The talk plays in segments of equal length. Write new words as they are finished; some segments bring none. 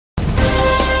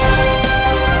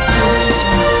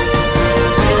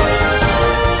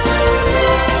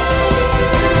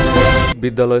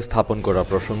বিদ্যালয় স্থাপন করা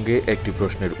প্রসঙ্গে একটি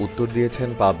প্রশ্নের উত্তর দিয়েছেন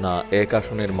পাবনা ১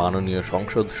 আসনের মাননীয়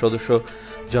সংসদ সদস্য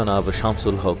জনাব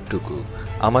শামসুল হক টুকু।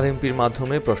 আমার এমপির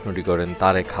মাধ্যমে প্রশ্নটি করেন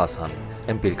তারেক হাসান।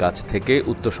 এমপির কাছ থেকে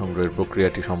উত্তর সংগ্রহের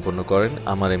প্রক্রিয়াটি সম্পন্ন করেন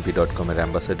আমারএমপি.com-এর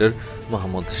অ্যাম্বাসেডর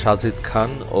মোহাম্মদ সাজিদ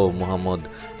খান ও মোহাম্মদ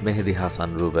মেহেদি হাসান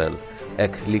রুবেল।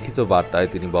 এক লিখিত বার্তায়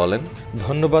তিনি বলেন,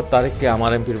 ধন্যবাদ তারেককে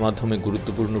আমার এমপির মাধ্যমে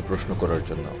গুরুত্বপূর্ণ প্রশ্ন করার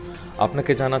জন্য।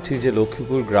 আপনাকে জানাচ্ছি যে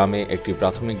লক্ষ্মীপুর গ্রামে একটি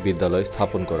প্রাথমিক বিদ্যালয়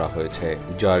স্থাপন করা হয়েছে,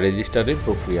 যা রেজিস্ট্রারের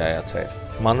প্রক্রিয়ায় আছে।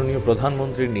 মাননীয়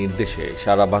প্রধানমন্ত্রীর নির্দেশে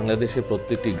সারা বাংলাদেশে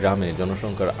প্রত্যেকটি গ্রামে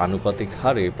জনসংখ্যার আনুপাতিক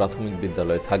হারে প্রাথমিক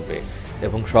বিদ্যালয় থাকবে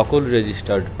এবং সকল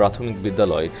রেজিস্টার্ড প্রাথমিক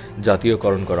বিদ্যালয়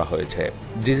জাতীয়করণ করা হয়েছে।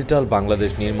 ডিজিটাল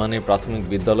বাংলাদেশ নির্মাণে প্রাথমিক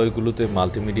বিদ্যালয়গুলোতে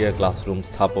মাল্টিমিডিয়া ক্লাসরুম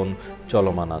স্থাপন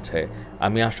চলমান আছে।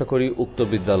 আমি আশা করি উক্ত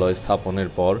বিদ্যালয় স্থাপনের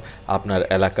পর আপনার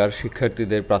এলাকার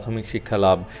শিক্ষার্থীদের প্রাথমিক শিক্ষা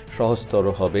লাভ সহজতর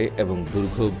হবে এবং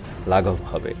দুর্ভোগ লাঘব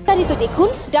হবে। দেখুন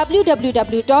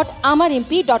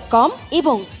www.amarmp.com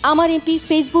এবং আমার এমপি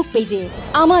ফেসবুক পেজে।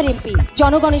 আমার এমপি,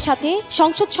 জনগণের সাথে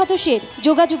সংসদ সদস্যের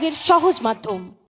যোগাযোগের সহজ মাধ্যম।